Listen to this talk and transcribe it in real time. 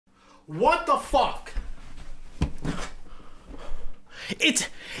What the fuck? It's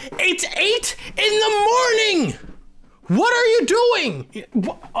 8 in the morning! What are you doing?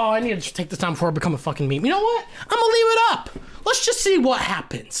 Oh, I need to take this down before I become a fucking meme. You know what? I'm gonna leave it up. Let's just see what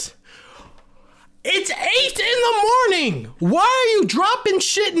happens. It's 8 in the morning! Why are you dropping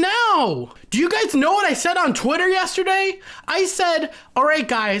shit now? Do you guys know what I said on Twitter yesterday? I said, alright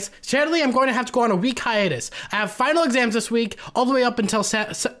guys, sadly I'm going to have to go on a week hiatus. I have final exams this week, all the way up until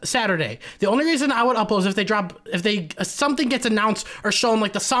Saturday. The only reason I would upload is if something gets announced or shown,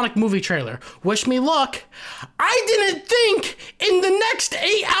 like the Sonic movie trailer. Wish me luck. I didn't think in the next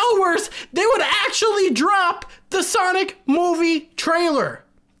 8 hours they would actually drop the Sonic movie trailer.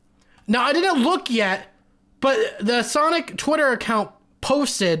 Now, I didn't look yet, but the Sonic Twitter account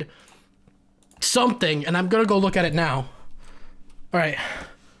posted something, and I'm gonna go look at it now. All right,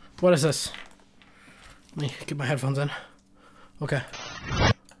 what is this? Let me get my headphones in. Okay.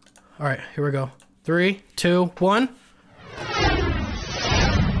 All right, here we go. 3, 2, 1.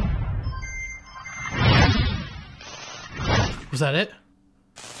 Was that it?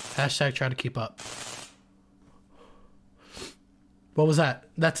 Hashtag try to keep up. What was that?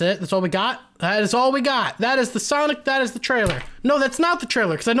 That's it? That's all we got? That is all we got. That is the Sonic, that is the trailer. No, that's not the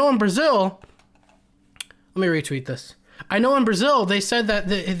trailer, because I know in Brazil... Let me retweet this. I know in Brazil, they said that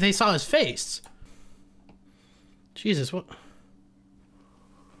they saw his face. Jesus, what?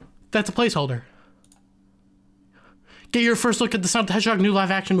 That's a placeholder. Get your first look at the Sonic the Hedgehog new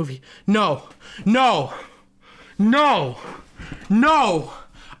live-action movie. No. No. No. No.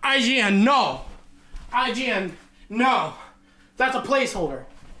 IGN, no. IGN, no. That's a placeholder.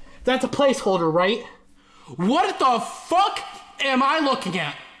 That's a placeholder, right? What the fuck am I looking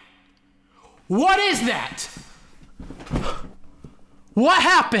at? What is that? What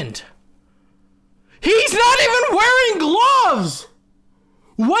happened? He's not even wearing gloves!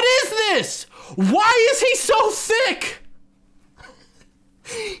 What is this? Why is he so thick?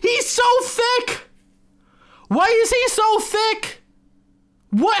 He's so thick! Why is he so thick?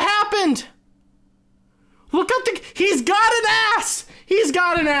 What happened? Look at he's got an ass! He's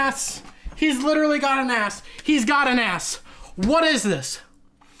got an ass! He's literally got an ass. He's got an ass. What is this?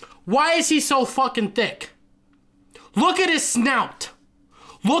 Why is he so fucking thick? Look at his snout.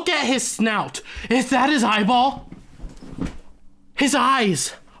 Look at his snout. Is that his eyeball? His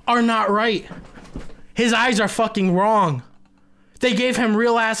eyes are not right. His eyes are fucking wrong. They gave him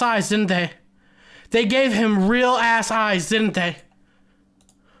real ass eyes, didn't they? They gave him real ass eyes, didn't they?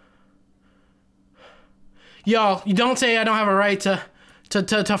 Yo, you don't say I don't have a right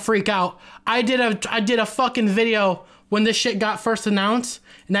to freak out. I did a fucking video when this shit got first announced,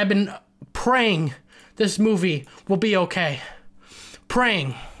 and I've been praying this movie will be okay.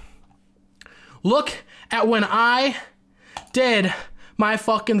 Praying. Look at when I did my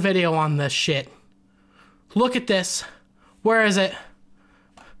fucking video on this shit. Look at this. Where is it?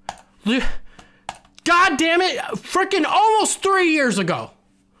 God damn it, freaking almost 3 years ago.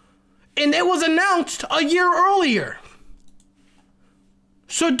 And it was announced a year earlier.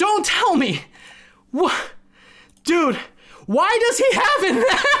 So don't tell me. What? Dude, why does he have an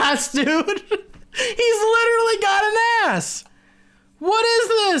ass, dude? He's literally got an ass. What is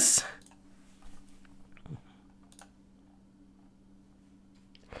this?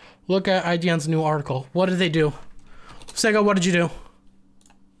 Look at IGN's new article. What did they do? Sega, what did you do?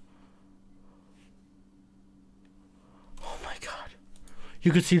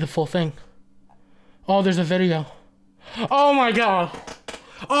 You could see the full thing. Oh, there's a video. Oh my god.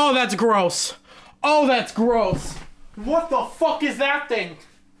 Oh, that's gross. Oh, that's gross. What the fuck is that thing?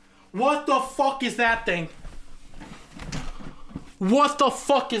 What the fuck is that thing? What the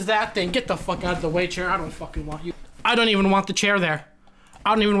fuck is that thing? Get the fuck out of the way, chair. I don't fucking want you. I don't even want the chair there.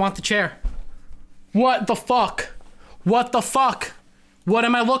 I don't even want the chair. What the fuck? What the fuck? What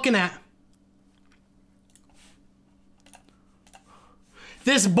am I looking at?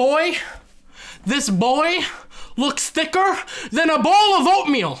 This boy looks thicker than a bowl of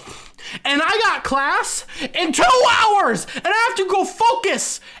oatmeal. And I got class in 2 hours, and I have to go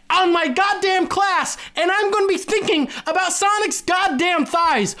focus on my goddamn class, and I'm gonna be thinking about Sonic's goddamn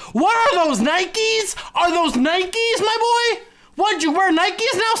thighs. What are those Nikes? Are those Nikes, my boy? What'd you wear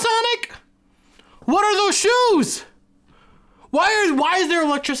Nikes now, Sonic? What are those shoes? Why is there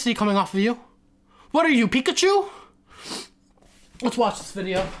electricity coming off of you? What are you, Pikachu? Let's watch this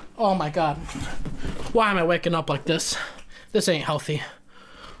video. Oh my god. Why am I waking up like this? This ain't healthy.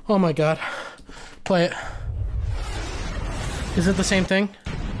 Oh my god. Play it. Is it the same thing?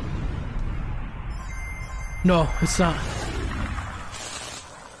 No, it's not.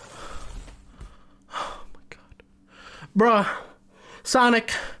 Oh my god. Bruh.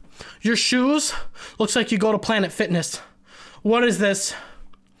 Sonic, Your shoes? Looks like you go to Planet Fitness. What is this?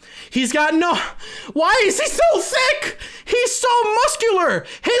 He's got no... Why is he so thick? He's so muscular.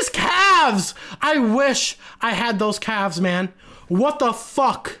 His calves. I wish I had those calves, man. What the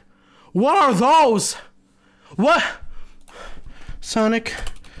fuck? What are those? What? Sonic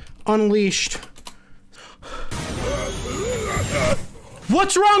Unleashed.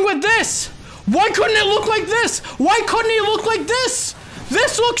 What's wrong with this? Why couldn't it look like this? Why couldn't he look like this?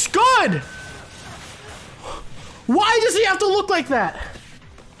 This looks good. Why does he have to look like that?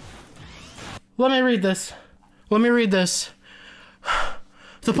 Let me read this. Let me read this.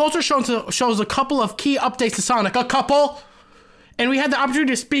 The poster shows a couple of key updates to Sonic. A couple. And we had the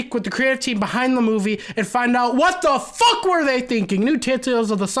opportunity to speak with the creative team behind the movie and find out what the fuck were they thinking. New details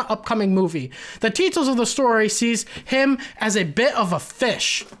of the upcoming movie. The details of the story sees him as a bit of a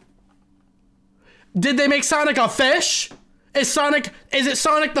fish. Did they make Sonic a fish? Is it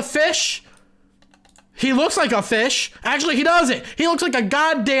Sonic the fish? He looks like a fish. Actually, he doesn't. He looks like a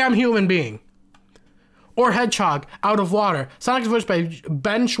goddamn human being. Or Hedgehog out of water. Sonic is voiced by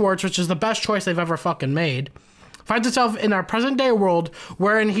Ben Schwartz, which is the best choice they've ever fucking made. Finds himself in our present day world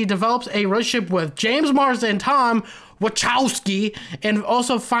wherein he develops a relationship with James Marsden and Tom Wachowski, and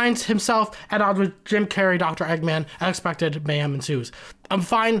also finds himself at odds with Jim Carrey, Dr. Eggman. Unexpected mayhem ensues. I'm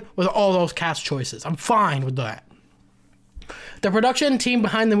fine with all those cast choices. I'm fine with that. The production team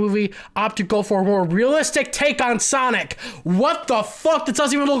behind the movie opted to go for a more realistic take on Sonic. What the fuck? This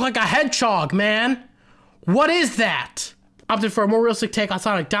doesn't even look like a hedgehog, man. What is that? Opted for a more realistic take on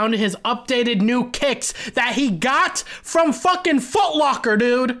Sonic, down to his updated new kicks that he got from fucking Foot Locker,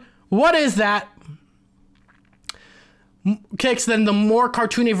 dude. What is that? Kicks than the more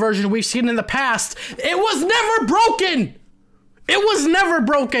cartoony version we've seen in the past. It was never broken. It was never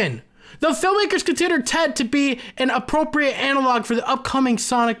broken. The filmmakers considered Ted to be an appropriate analog for the upcoming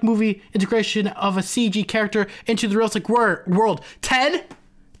Sonic movie integration of a CG character into the realistic world. Ted,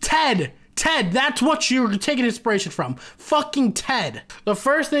 that's what you're taking inspiration from. Fucking Ted. The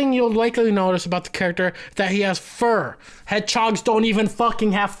first thing you'll likely notice about the character that he has fur. Hedgehogs don't even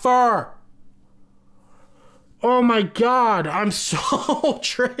fucking have fur. Oh my god, I'm so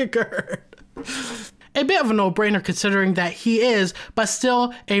triggered. A bit of a no-brainer considering that he is, but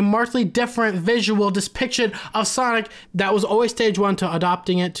still a markedly different visual depiction of Sonic that was always stage one to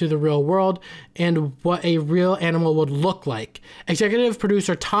adopting it to the real world and what a real animal would look like. Executive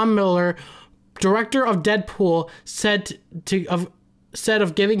producer Tom Miller, director of Deadpool, said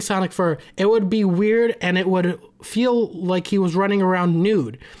of giving Sonic fur, it would be weird and it would feel like he was running around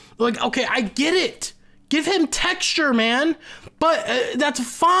nude. Like, okay, I get it. Give him texture, man. But that's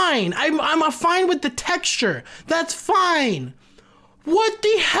fine. I'm fine with the texture. That's fine. What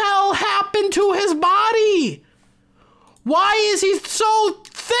the hell happened to his body? Why is he so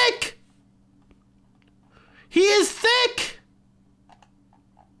thick? He is thick.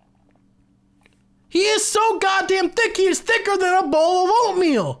 He is so goddamn thick. He is thicker than a bowl of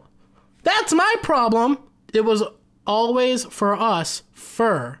oatmeal. That's my problem. It was always, for us,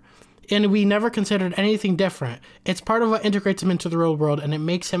 fur. And we never considered anything different. It's part of what integrates him into the real world, and it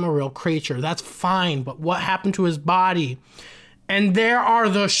makes him a real creature. That's fine, but what happened to his body? And there are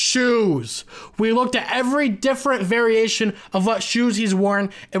the shoes. We looked at every different variation of what shoes he's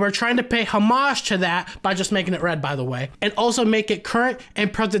worn, and we're trying to pay homage to that by just making it red, by the way, and also make it current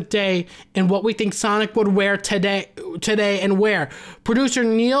and present day in what we think Sonic would wear today and where. Producer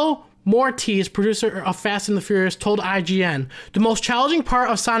Neil Mortiz, producer of Fast and the Furious, told IGN, the most challenging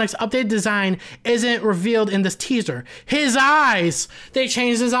part of Sonic's updated design isn't revealed in this teaser. His eyes! They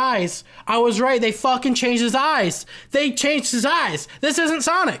changed his eyes. I was right, they fucking changed his eyes. They changed his eyes. This isn't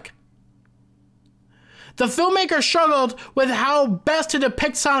Sonic. The filmmaker struggled with how best to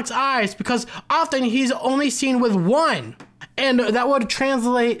depict Sonic's eyes because often he's only seen with one. And that wouldn't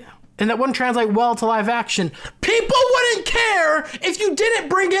translate well to live action. People wouldn't care if you didn't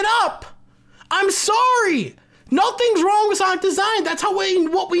bring it up. I'm sorry. Nothing's wrong with Sonic design. That's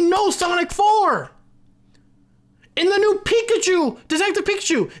what we know Sonic for. In the new Pikachu, Detective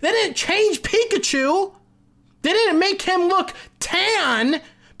Pikachu, they didn't change Pikachu. They didn't make him look tan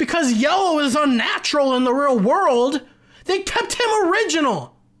because yellow is unnatural in the real world. They kept him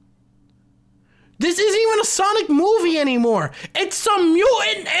original. This isn't even a Sonic movie anymore. It's some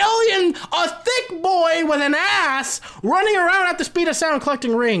mutant alien, a thick boy with an ass, running around at the speed of sound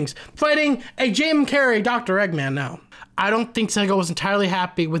collecting rings, fighting a Jim Carrey Dr. Eggman now. I don't think Sega was entirely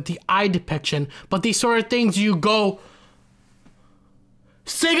happy with the eye depiction, but these sort of things you go...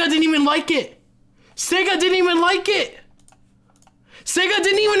 Sega didn't even like it. Sega didn't even like it. Sega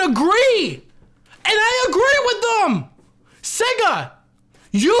didn't even agree. And I agree with them. Sega,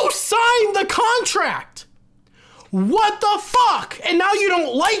 You signed the contract. What the fuck? And now you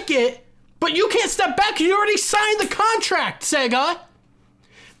don't like it, but you can't step back because you already signed the contract, Sega.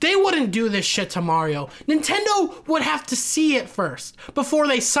 They wouldn't do this shit to Mario. Nintendo would have to see it first before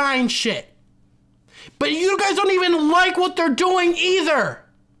they sign shit. But you guys don't even like what they're doing either.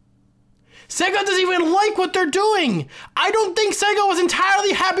 Sega doesn't even like what they're doing. I don't think Sega was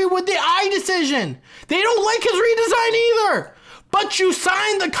entirely happy with the Eye decision. They don't like his redesign either. But you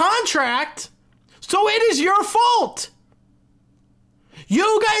signed the contract, so it is your fault.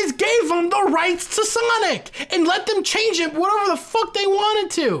 You guys gave them the rights to Sonic and let them change it whatever the fuck they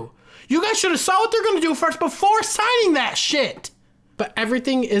wanted to. You guys should have saw what they're going to do first before signing that shit. But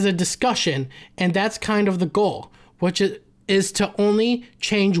everything is a discussion, and that's kind of the goal, which is to only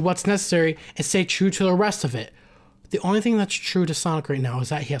change what's necessary and stay true to the rest of it. The only thing that's true to Sonic right now is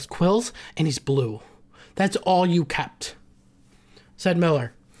that he has quills and he's blue. That's all you kept, said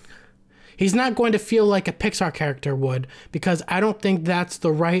Miller. He's not going to feel like a Pixar character would, because I don't think that's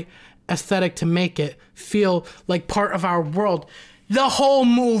the right aesthetic to make it feel like part of our world. The whole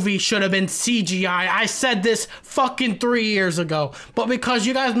movie should have been CGI. I said this fucking 3 years ago. But because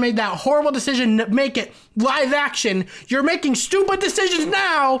you guys made that horrible decision to make it live action, you're making stupid decisions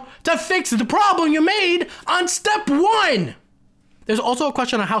now to fix the problem you made on step 1. There's also a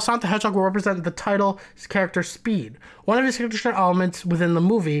question on how Sonic the Hedgehog will represent the title's character Speed. One of his signature elements within the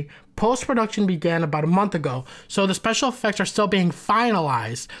movie, post-production began about a month ago, so the special effects are still being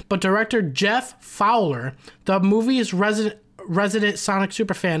finalized, but director Jeff Fowler, the movie's resident Sonic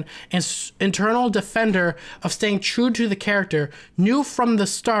superfan and internal defender of staying true to the character, knew from the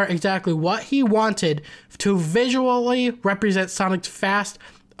start exactly what he wanted to visually represent Sonic's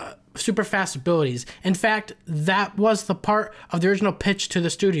super fast abilities. In fact, that was the part of the original pitch to the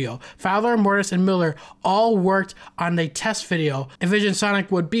studio. Fowler, Mortis, and Miller all worked on a test video Envision Sonic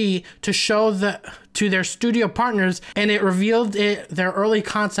would be to show to their studio partners, and it revealed their early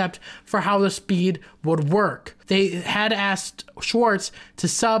concept for how the Speed would work. They had asked Schwartz to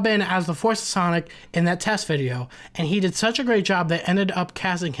sub in as the voice of Sonic in that test video, and he did such a great job they ended up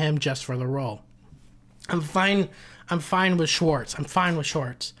casting him just for the role. I'm fine with Schwartz. I'm fine with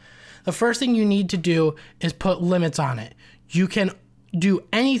Schwartz. The first thing you need to do is put limits on it. You can do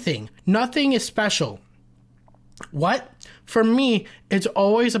anything. Nothing is special. What? For me, it's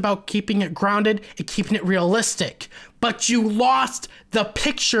always about keeping it grounded and keeping it realistic. But you lost the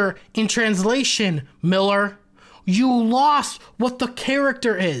picture in translation, Miller. You lost what the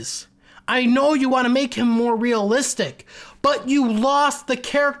character is. I know you want to make him more realistic, but you lost the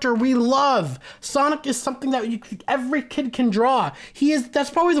character we love. Sonic is something that every kid can draw. That's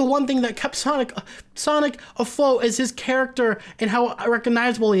probably the one thing that kept Sonic afloat, is his character and how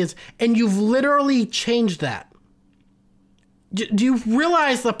recognizable he is. And you've literally changed that. Do you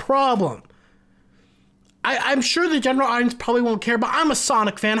realize the problem? I'm sure the general audience probably won't care, but I'm a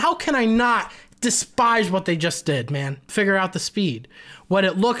Sonic fan. How can I not despise what they just did, man? Figure out the Speed. What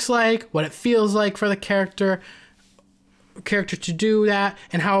it looks like, what it feels like for the character to do that,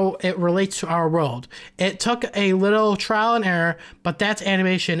 and how it relates to our world. It took a little trial and error, but that's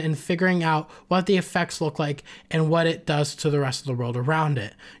animation and figuring out what the effects look like and what it does to the rest of the world around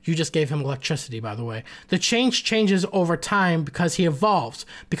it. You just gave him electricity, by the way. The changes over time because he evolves,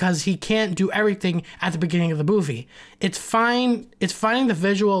 because he can't do everything at the beginning of the movie. It's finding the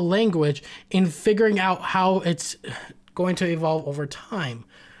visual language and figuring out how it's going to evolve over time.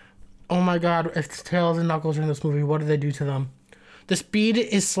 Oh my god, if Tails and Knuckles are in this movie, what do they do to them? The Speed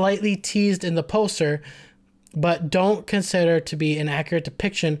is slightly teased in the poster, but don't consider to be an accurate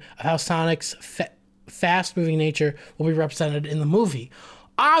depiction of how Sonic's fast-moving nature will be represented in the movie.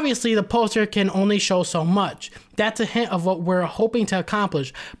 Obviously, the poster can only show so much. That's a hint of what we're hoping to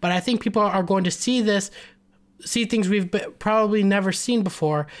accomplish, but I think people are going to see things we've probably never seen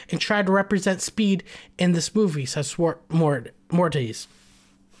before and try to represent Speed in this movie, says Mortis.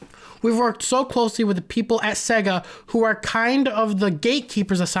 We've worked so closely with the people at Sega, who are kind of the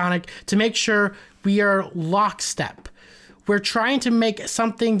gatekeepers of Sonic, to make sure we are lockstep. We're trying to make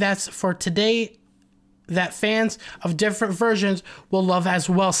something that's for today that fans of different versions will love as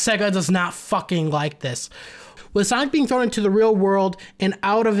well. Sega does not fucking like this. With Sonic being thrown into the real world and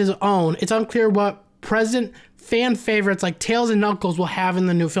out of his own, it's unclear what present fan favorites like Tails and Knuckles will have in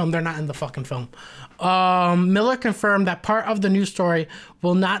the new film. They're not in the fucking film. Miller confirmed that part of the new story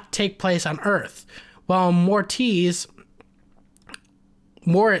will not take place on Earth, while Moritz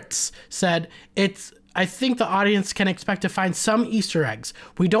said, I think the audience can expect to find some Easter eggs.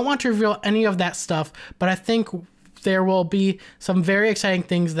 We don't want to reveal any of that stuff, but I think there will be some very exciting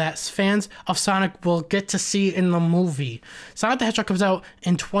things that fans of Sonic will get to see in the movie. Sonic the Hedgehog comes out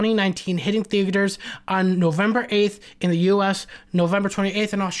in 2019, hitting theaters on November 8th in the US, November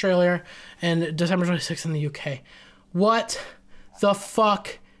 28th in Australia, and December 26th in the UK. What the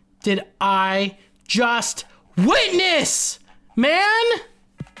fuck did I just witness, man?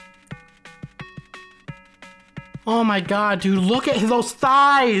 Oh my god, dude, look at those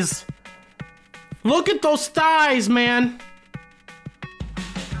thighs. Look at those thighs, man.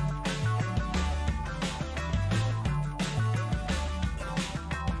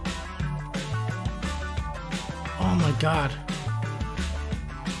 Oh my god.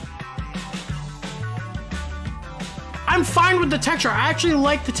 I'm fine with the texture. I actually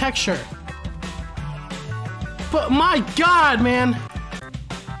like the texture. But my god, man.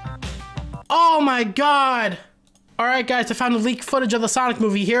 Oh my god. Alright guys, I found the leaked footage of the Sonic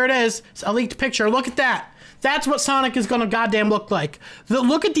movie. Here it is. It's a leaked picture. Look at that. That's what Sonic is gonna goddamn look like.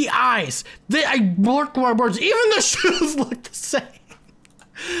 Look at the eyes. I work more words. Even the shoes look the same.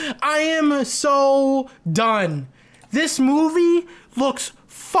 I am so done. This movie looks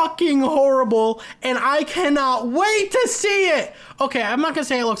fucking horrible, and I cannot wait to see it. Okay, I'm not gonna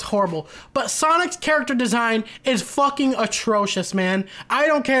say it looks horrible, but Sonic's character design is fucking atrocious, man. I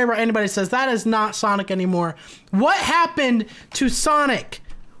don't care what anybody says. That is not Sonic anymore. What happened to Sonic?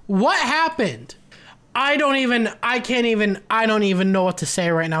 What happened? I don't even know what to say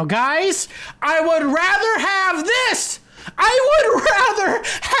right now. Guys, I would rather have this. I would rather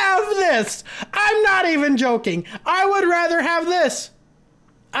have this. I'm not even joking. I would rather have this.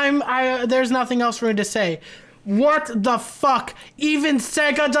 There's nothing else for me to say. What the fuck? Even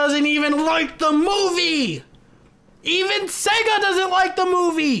Sega doesn't even like the movie. Even Sega doesn't like the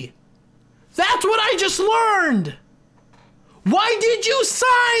movie. That's what I just learned. Why did you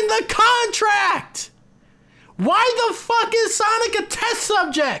sign the contract? Why the fuck is Sonic a test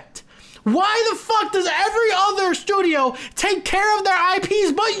subject? Why the fuck does every other studio take care of their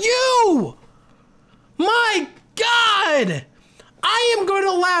IPs but you? My God. I am going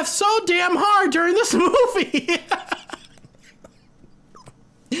to laugh so damn hard during this movie.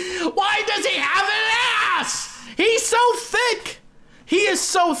 Why does he have an ass? He's so thick. He is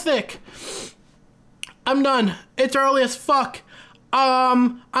so thick. I'm done. It's early as fuck.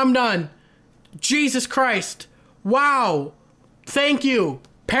 I'm done. Jesus Christ. Wow. Thank you,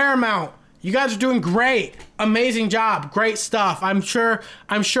 Paramount. You guys are doing great. Amazing job. Great stuff. I'm sure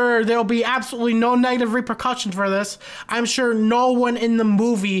there'll be absolutely no negative repercussions for this. I'm sure no one in the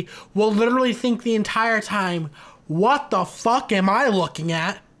movie will literally think the entire time, what the fuck am I looking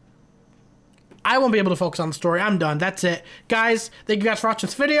at? I won't be able to focus on the story. I'm done. That's it. Guys, thank you guys for watching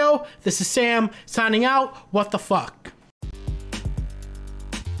this video. This is Sam signing out. What the fuck?